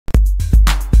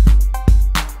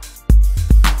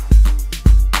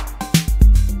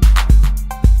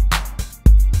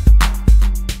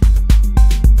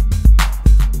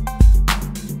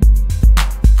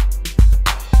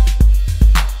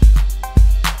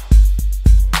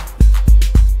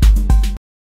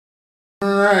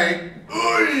right.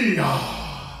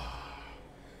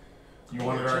 You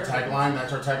wanted our tagline?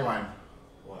 That's our tagline.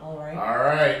 What? All right. All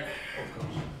right. Oh,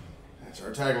 gosh. That's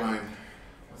our tagline.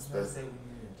 What's that say we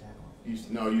needed a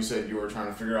tagline? No, you said you were trying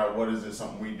to figure out what is it,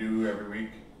 something we do every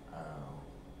week. Oh.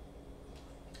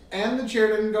 And the chair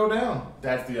didn't go down.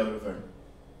 That's the other thing.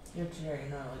 Your chair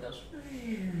normally goes.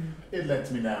 It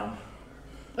lets me down.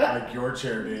 Like your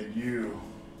chair did,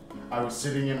 I was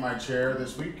sitting in my chair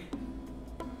this week,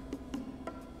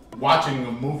 watching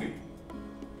a movie.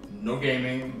 No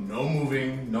gaming, no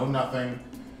moving, no nothing.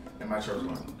 And my chair was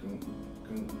going, goom,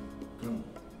 goom, goom,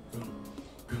 goom,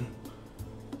 goom.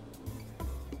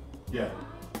 Yeah.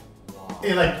 Wow.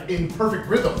 In perfect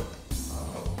rhythm.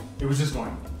 Oh. It was just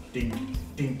going, dink,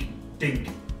 dink, dink,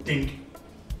 dink.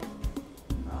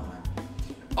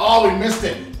 Oh, we missed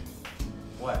it.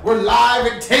 What? We're live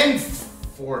at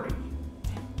 10:40.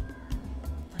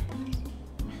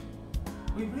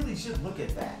 We really should look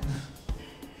at that.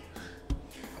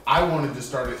 I wanted to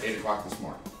start at 8 o'clock this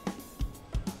morning.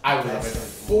 I was up at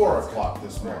 4 o'clock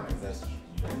this morning. That's,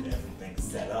 you had everything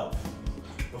set up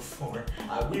before.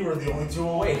 We were the only two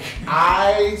awake.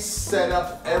 I set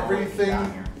up everything.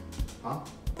 Huh?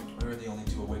 We were the only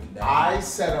two awake and down. I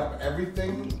set up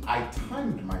everything. I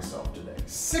timed myself today.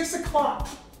 6 o'clock.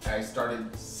 I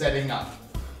started setting up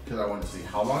because I wanted to see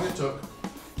how long it took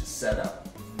to set up.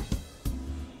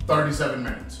 37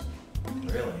 minutes.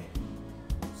 Really?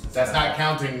 That's not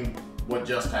counting what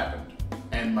just happened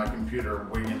and my computer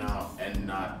winging out and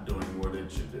not doing what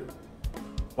it should do.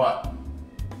 But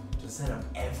To set up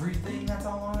everything, that's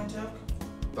how long it took?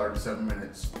 37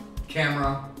 minutes.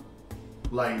 Camera,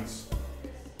 lights.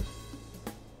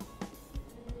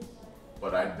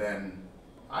 But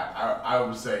I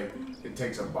would say it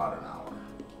takes about an hour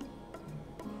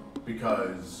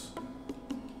because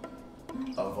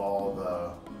of all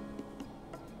the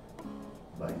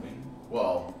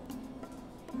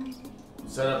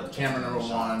set up camera number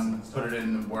one, put it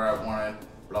in where I want it,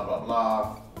 blah blah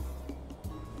blah.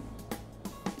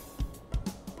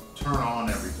 Turn on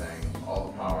everything, all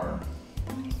the power.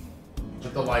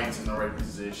 Put the lights in the right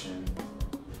position.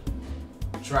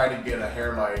 Try to get a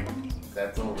hair light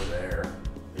that's over there.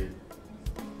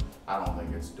 I don't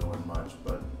think it's doing much,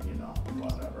 but you know,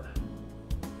 whatever.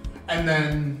 And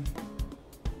then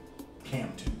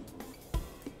Cam 2.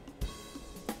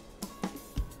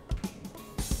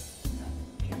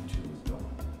 Cam 2 is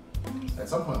going. At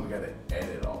some point we gotta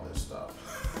edit all this stuff.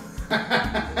 You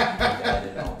have to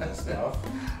edit all this stuff.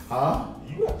 Huh?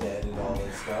 You have to edit all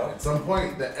this stuff. At some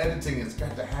point the editing has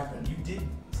got to happen. You did.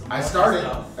 I started,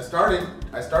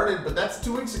 but that's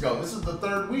 2 weeks ago. This is the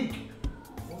third week.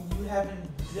 Well, you haven't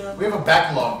done. We have a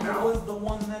backlog What now. was the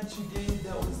one that you did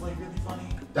that was like really funny?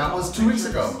 That was 2 weeks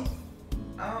ago.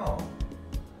 Oh.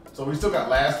 So we still got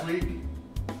last week.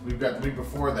 We've got the week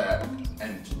before that,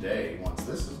 and today, once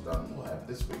this is done, we'll have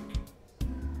this week.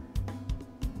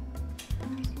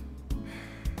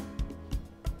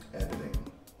 Editing.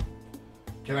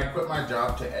 Can I quit my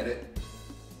job to edit?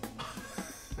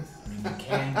 You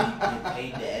can get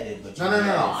paid to edit, but No.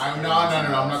 I'm not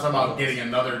talking about getting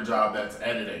another job that's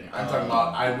editing. I'm talking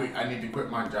about I need to quit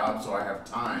my job so I have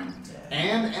time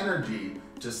and energy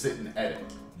to sit and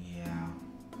edit. Yeah.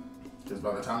 Because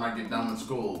by the time I get done with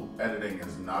school, editing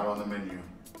is not on the menu.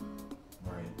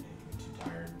 Right. You're too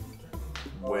tired.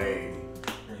 Way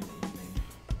During the evening.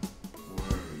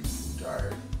 too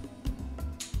tired.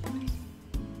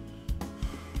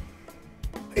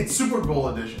 It's Super Bowl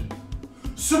edition.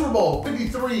 Super Bowl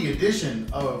 53 edition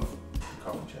of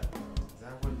CoffeeChat. Is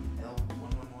that what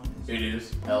L111 is? It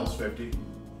is. L's 50.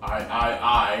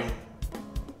 I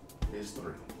is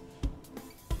 3.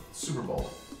 Super Bowl.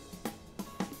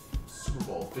 Super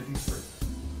Bowl 53.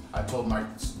 I told my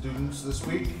students this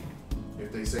week,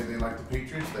 if they say they like the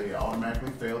Patriots, they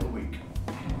automatically fail the week.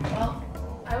 Well,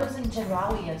 I was in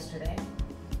Chedraui yesterday,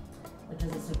 which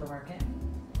is a supermarket,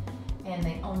 and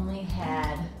they only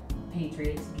had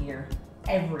Patriots gear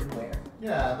everywhere.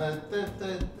 Yeah,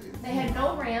 They had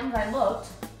no Rams. I looked.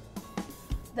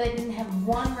 They didn't have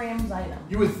one Rams item.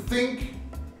 You would think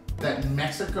that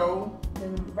Mexico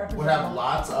would have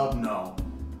lots of no.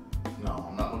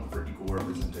 I'm not looking for equal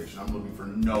representation. I'm looking for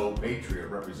no Patriot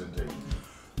representation.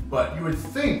 But you would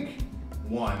think,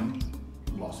 1,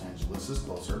 Los Angeles is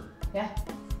closer. Yeah.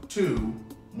 2,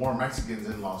 more Mexicans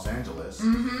in Los Angeles.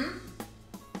 Mm-hmm.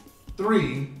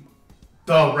 3,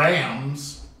 the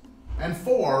Rams. And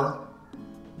 4,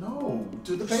 no,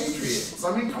 to the Patriots.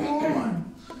 I mean, come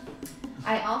on.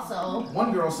 I also.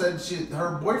 One girl said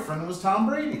her boyfriend was Tom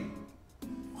Brady.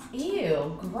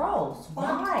 Ew, gross.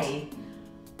 What? Why?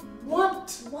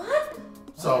 What? What?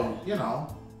 So, you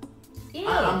know, Ew.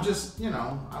 I'm just, you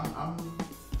know,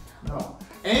 no.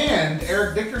 And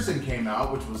Eric Dickerson came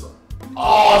out, which was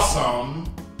awesome.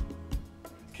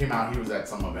 Came out, he was at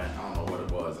some event. I don't know what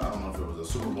it was. I don't know if it was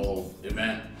a Super Bowl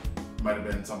event. Might have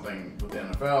been something with the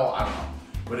NFL. I don't know.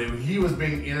 But he was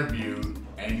being interviewed,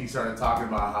 and he started talking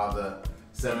about how the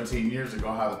 17 years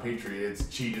ago, how the Patriots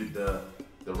cheated the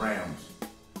Rams.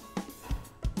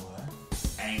 What?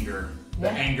 Anger. Yeah. The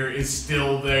anger is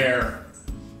still there.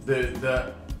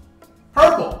 The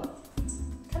purple.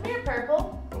 Come here,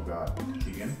 Purple. Oh God,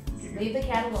 Keegan. Leave the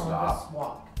cat alone. Stop. Just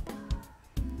walk.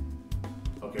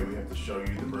 Okay, we have to show you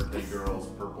the birthday girl's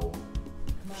purple.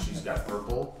 She's got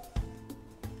purple.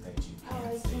 That you Oh, I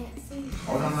can't see. can't see.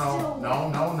 Oh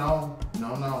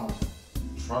no.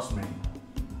 Trust me.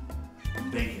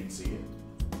 They can see it.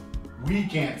 We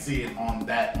can't see it on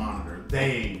that monitor.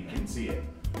 They can see it.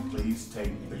 Please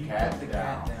take the cat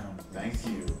down. Thank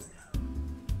you.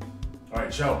 All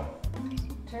right, show.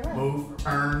 Turn around. Move,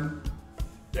 turn.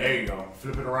 There you go.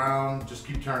 Flip it around. Just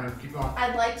keep turning. Keep going.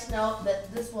 I'd like to note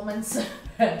that this woman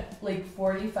spent like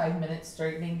 45 minutes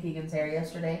straightening Keegan's hair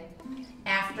yesterday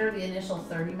after the initial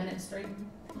 30-minute straighten.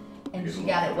 And she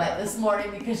got it wet this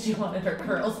morning because she wanted her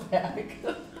curls back.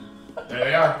 There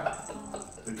they are.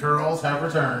 The curls have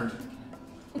returned.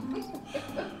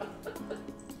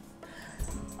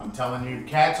 I'm telling you,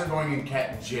 cats are going in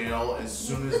cat jail as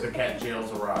soon as the cat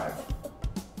jails arrive.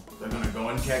 They're gonna go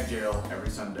in cat jail every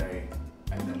Sunday,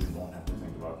 and then we won't have to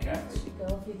think about cats. There you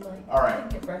go if you'd like. All right. You can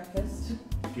get breakfast.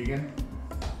 Keegan,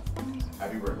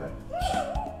 happy birthday.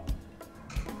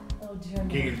 Oh dear.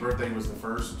 Keegan's birthday was the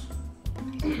first.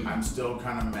 I'm still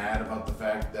kind of mad about the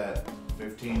fact that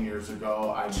 15 years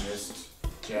ago I missed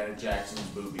Janet Jackson's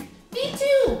Booby. Me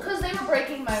too, because they were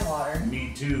breaking my water.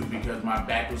 Me too, because my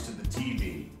back was to the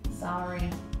TV. Sorry,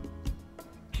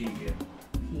 Keegan.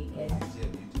 Keegan. Yeah,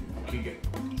 you do. Keegan.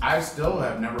 I still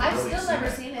have never I've really still seen never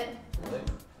it. seen it. Really?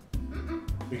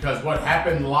 Mm-mm. Because what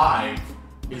happened live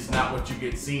is not what you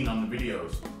get seen on the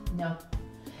videos. No.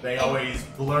 They always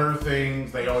blur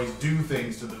things, they always do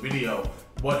things to the video.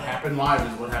 What happened live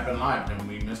is what happened live, and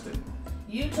we missed it.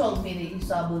 You told me that you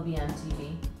saw Booby on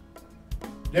TV.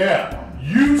 Yeah,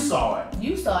 you saw it.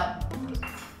 You saw it.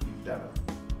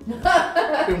 Devin.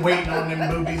 I've been waiting on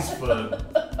them movies for.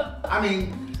 I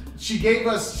mean, she gave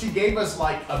us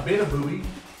like a bit of Booby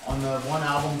on the one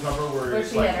album cover where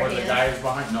it's she like had her where the hands. guy is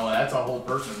behind. No, that's a whole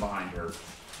person behind her.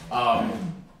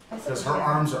 Because her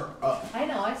arms are up. I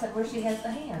know, I said where she has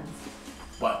the hands.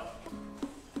 But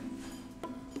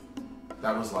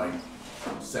that was like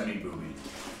semi-booby.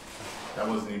 That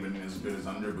wasn't even as good as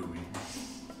under booby.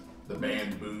 The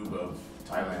band boob of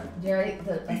Thailand. Jerry,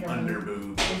 the Under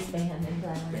boob. is banned in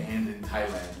Thailand. Band in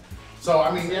Thailand. So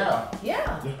I mean, yeah.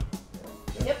 Yeah.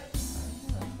 Yep.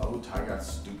 Oh, Thai got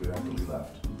stupid after we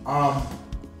left.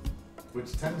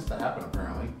 Which tends to happen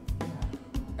apparently.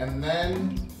 And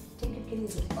then Take your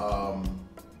kitties with you.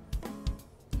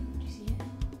 Do you see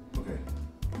it? okay.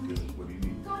 Good. What do you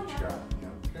need? Go What you ahead. got? Yeah.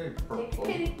 Okay. Take your Purple.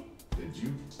 kitty. Did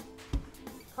you?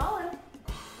 Call him.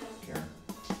 Karen.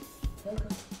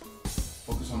 Focus.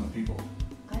 Focus on the people.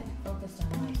 I focused on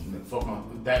my Focus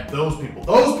on that. Those people.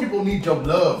 Those people need your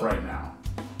love right now.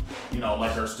 You know,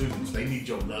 like our students. They need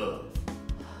your love.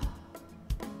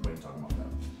 We ain't talking about that.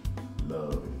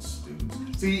 Love and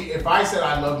students. See, if I said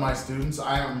I love my students,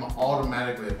 I am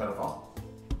automatically a pedophile.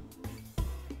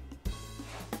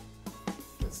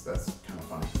 That's kind of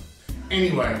funny.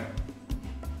 Anyway.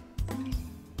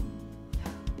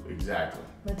 Exactly.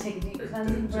 I'm gonna take a deep Just-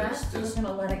 cleansing breath. just- We're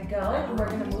gonna let it go, and we're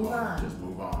gonna move on. Just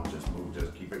move on. Just move.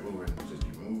 Just keep it moving. Just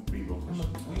keep moving, people.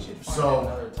 We should find So-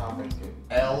 another topic.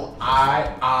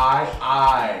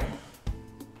 L-I-I-I.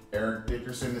 Eric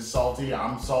Dickerson is salty.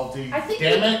 I'm salty. I think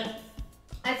Damn it.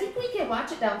 I think we can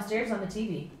watch it downstairs on the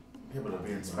TV. Yeah, but it'll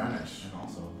be in Spanish. And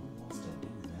also, who wants to do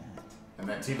that? And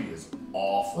that TV is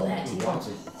awful. Well, that Who TV wants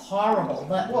is it? horrible,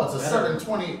 but Well, it's a Better.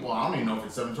 720. Well, I don't even know if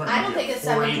it's 720. I don't think it's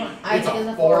 720. I It's think a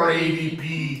it's a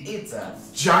 480p It's a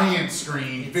giant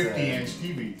screen, It's 50-inch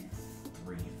TV.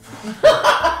 3.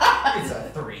 It's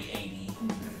a 380.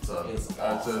 It's a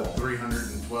awful.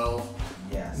 312.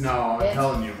 Yes. No, I'm It's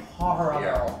telling you. horrible.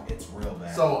 Yeah. It's real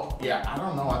bad. So yeah, I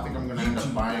don't know. I think I'm gonna end up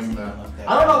YouTube buying doesn't the. even look that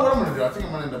I don't know bad. what I'm gonna do. I think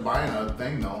I'm gonna end up buying a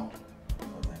thing though.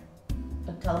 Okay.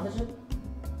 A television?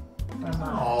 Or a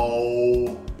monitor?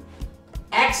 Oh,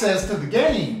 access to the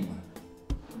game.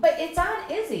 But it's on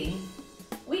Izzy.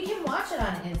 We can watch it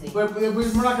on Izzy. But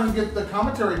we're not gonna get the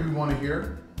commentary we want to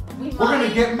hear. We We're gonna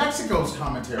might. get Mexico's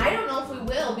commentary. I don't know if we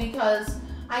will because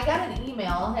I got an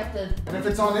email. I'll have to. And if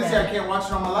it's on Izzy, I can't watch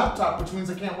it on my laptop, which means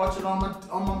I can't watch it on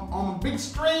my big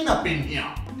screen up in here.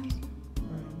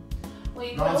 Well, Well,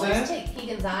 you Know could what I'm always saying? take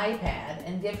Keegan's iPad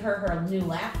and give her her new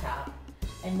laptop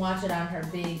and watch it on her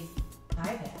big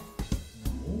iPad.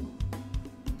 No.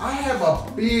 I have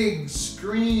a big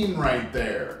screen right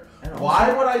there. And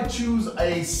Why would I choose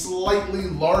a slightly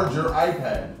larger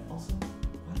iPad? Also,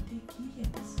 why take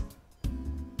Keegan's?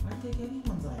 Why take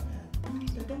anyone's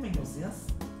iPad? That don't make no sense.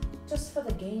 Just for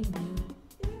the game, dude.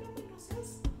 That don't make no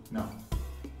sense. No.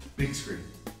 Big screen.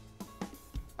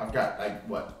 I've got like,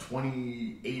 what,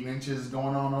 28 inches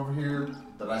going on over here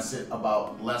that I sit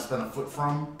about less than a foot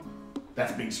from.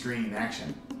 That's big screen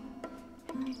action.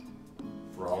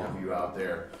 For all of you out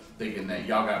there thinking that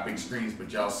y'all got big screens,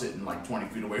 but y'all sitting like 20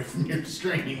 feet away from your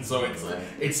screen, so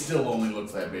it still only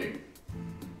looks that big.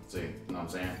 See, you know what I'm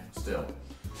saying? Still.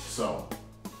 So,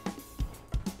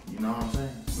 you know what I'm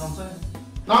saying? Know what I'm saying?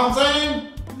 Know what I'm saying?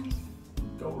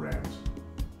 Go Rams.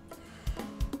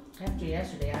 After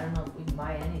yesterday, I don't know if we can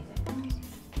buy anything.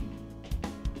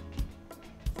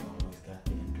 Always got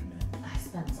the internet. I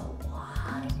spent a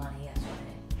lot of money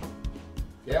yesterday.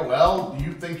 Yeah, well,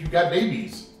 you think you got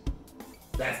babies.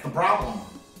 That's the problem.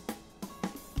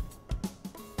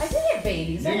 I did have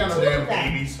babies. You ain't I got had no two of damn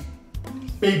them. babies.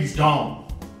 Baby's gone.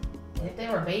 If they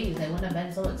were babies, they wouldn't have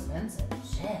been so expensive.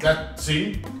 Shit.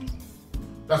 See?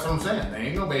 That's what I'm saying. They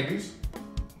ain't no babies.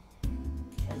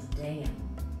 Cause damn.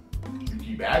 You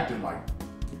keep acting like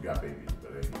you got babies,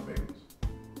 but they ain't no babies.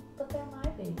 But they're my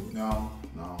babies. No,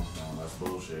 that's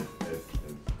bullshit.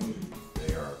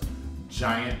 They are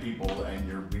giant people, and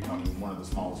you're becoming one of the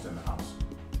smallest in the house.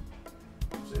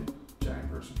 See, giant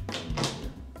person.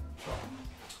 So,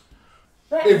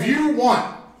 But if you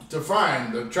want to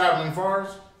find the Traveling Farrs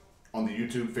on the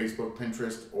YouTube, Facebook,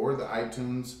 Pinterest, or the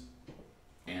iTunes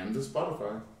and the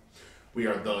Spotify, we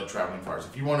are the Traveling Farrs.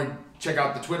 If you want to check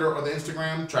out the Twitter or the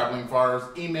Instagram, Traveling Farrs,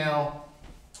 email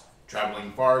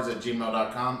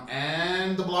travelingfars@gmail.com,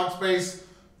 and the blog space,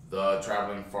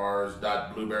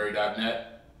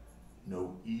 thetravelingfars.blueberry.net.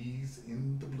 No E's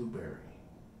in the blueberry.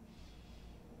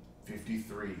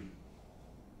 53.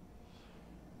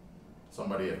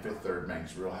 Somebody at Fifth Third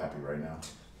Bank's real happy right now.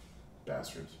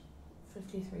 Bastards.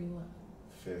 53 what?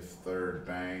 Fifth Third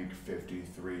Bank,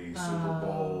 53, Super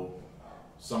Bowl.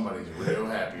 Somebody's real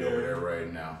happy over there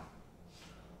right now.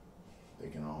 They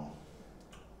can all,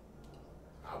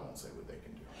 I won't say what they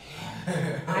can do.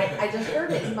 I just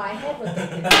heard it in my head what they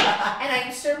could do. And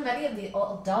I'm sure many of the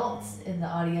adults in the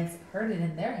audience heard it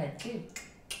in their head too.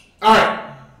 All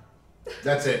right.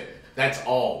 That's it. That's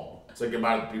all. Say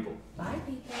goodbye to the people. Bye,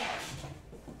 people.